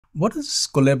what does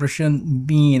collaboration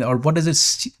mean, or what does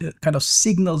it kind of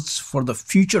signals for the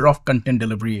future of content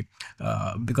delivery?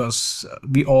 Because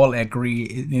we all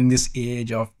agree in this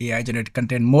age of AI generated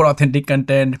content, more authentic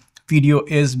content, video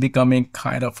is becoming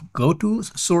kind of go-to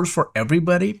source for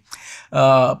everybody.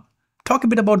 Uh, Talk a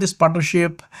bit about this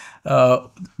partnership,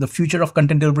 the future of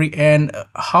content delivery, and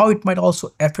how it might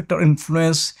also affect or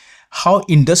influence how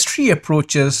industry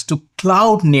approaches to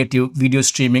cloud native video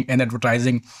streaming and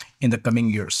advertising in the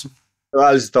coming years.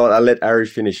 I'll start. I'll let Ari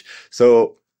finish.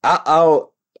 So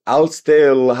I'll stay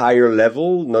a little higher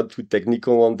level, not too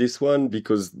technical on this one,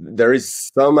 because there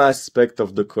is some aspect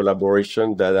of the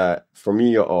collaboration that for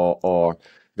me are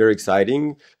very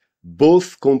exciting.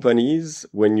 Both companies,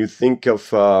 when you think of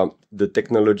the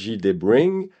technology they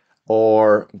bring,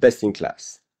 are best in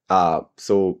class.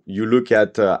 So you look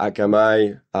at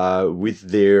Akamai with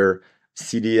their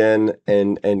CDN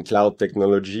and cloud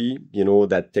technology,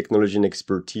 that technology and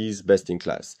expertise, best in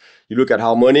class. You look at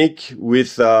Harmonic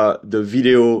with the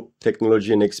video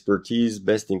technology and expertise,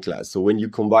 best in class. So when you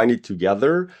combine it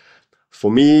together,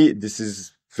 for me, this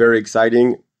is very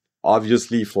exciting,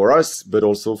 obviously for us, but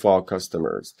also for our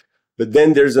customers. But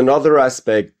then there's another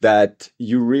aspect that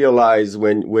you realize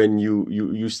when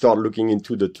you start looking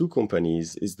into the two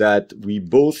companies is that we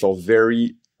both are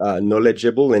very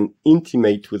knowledgeable and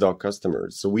intimate with our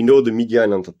customers. So we know the media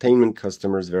and entertainment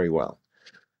customers very well.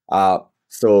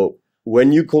 So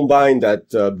when you combine that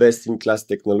best-in-class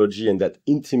technology and that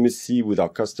intimacy with our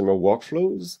customer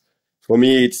workflows, for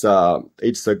me, it's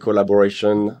a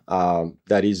collaboration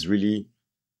that is really,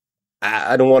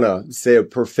 I don't want to say a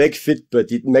perfect fit,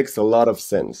 but it makes a lot of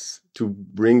sense to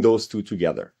bring those two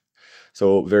together.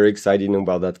 So very exciting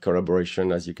about that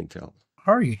collaboration, as you can tell.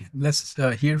 Ari, let's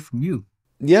hear from you.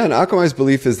 Yeah, and Akamai's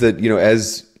belief is that,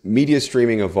 as media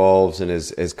streaming evolves and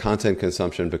as content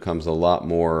consumption becomes a lot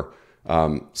more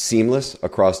seamless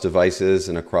across devices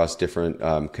and across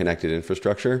different connected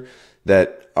infrastructure,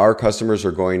 that our customers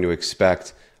are going to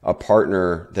expect a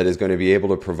partner that is going to be able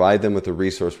to provide them with a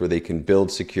resource where they can build,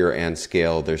 secure, and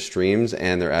scale their streams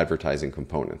and their advertising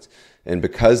components. And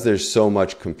because there's so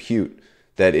much compute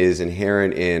that is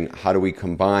inherent in how do we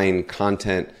combine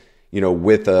content,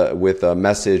 with a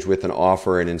message, with an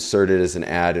offer, and insert it as an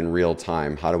ad in real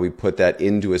time? How do we put that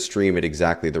into a stream at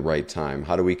exactly the right time?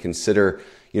 How do we consider,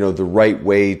 the right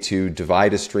way to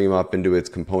divide a stream up into its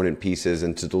component pieces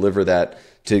and to deliver that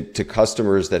to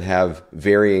customers that have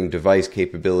varying device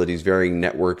capabilities, varying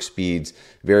network speeds,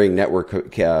 varying network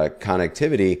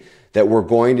connectivity, that we're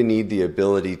going to need the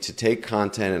ability to take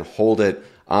content and hold it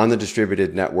on the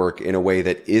distributed network in a way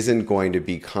that isn't going to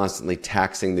be constantly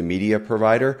taxing the media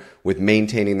provider with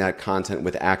maintaining that content,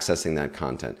 with accessing that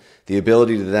content. The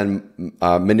ability to then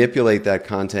manipulate that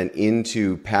content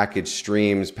into packaged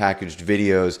streams, packaged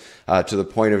videos, to the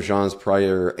point of Jean's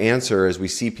prior answer, as we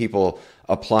see people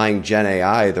applying Gen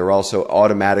AI, they're also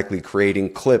automatically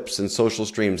creating clips and social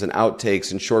streams and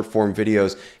outtakes and short form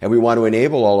videos. And we want to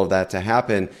enable all of that to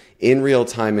happen in real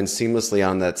time and seamlessly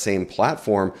on that same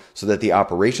platform so that the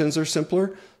operations are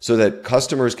simpler, so that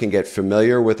customers can get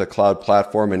familiar with a cloud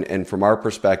platform. And from our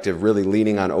perspective, really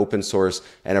leaning on open source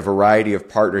and a variety of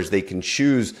partners, they can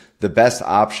choose the best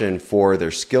option for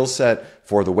their skill set,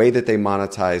 for the way that they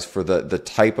monetize, for the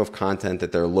type of content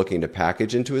that they're looking to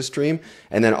package into a stream,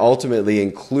 and then ultimately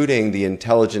including the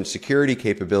intelligent security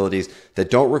capabilities that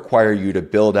don't require you to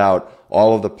build out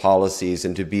all of the policies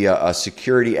and to be a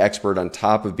security expert on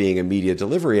top of being a media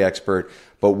delivery expert.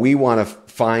 But we want to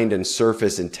find and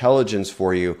surface intelligence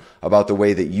for you about the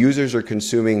way that users are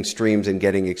consuming streams and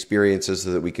getting experiences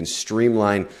so that we can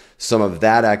streamline some of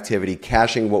that activity,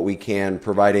 caching what we can,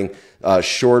 providing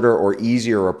shorter or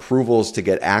easier approvals to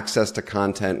get access to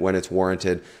content when it's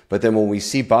warranted. But then when we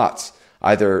see bots,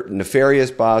 either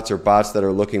nefarious bots or bots that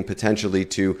are looking potentially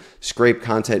to scrape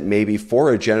content maybe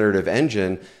for a generative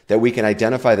engine, that we can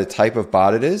identify the type of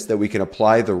bot it is, that we can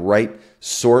apply the right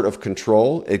sort of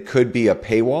control. It could be a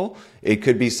paywall. It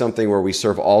could be something where we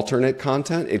serve alternate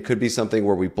content. It could be something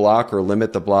where we block or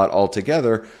limit the bot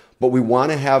altogether. But we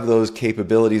want to have those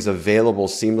capabilities available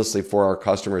seamlessly for our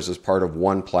customers as part of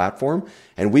one platform.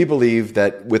 And we believe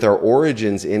that with our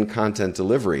origins in content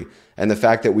delivery and the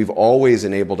fact that we've always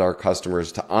enabled our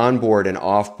customers to onboard and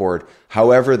offboard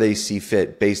however they see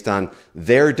fit based on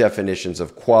their definitions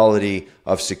of quality,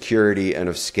 of security, and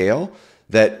of scale,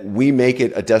 that we make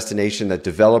it a destination that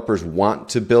developers want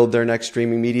to build their next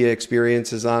streaming media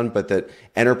experiences on, but that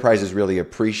enterprises really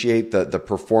appreciate the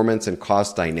performance and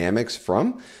cost dynamics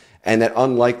from. And that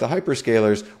unlike the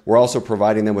hyperscalers, we're also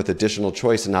providing them with additional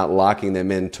choice and not locking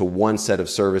them into one set of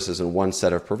services and one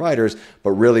set of providers,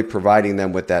 but really providing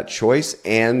them with that choice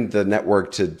and the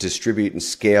network to distribute and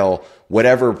scale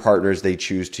whatever partners they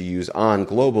choose to use on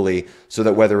globally, so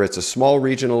that whether it's a small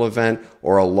regional event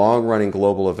or a long-running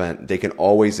global event, they can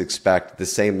always expect the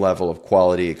same level of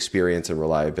quality, experience, and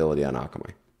reliability on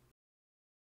Akamai.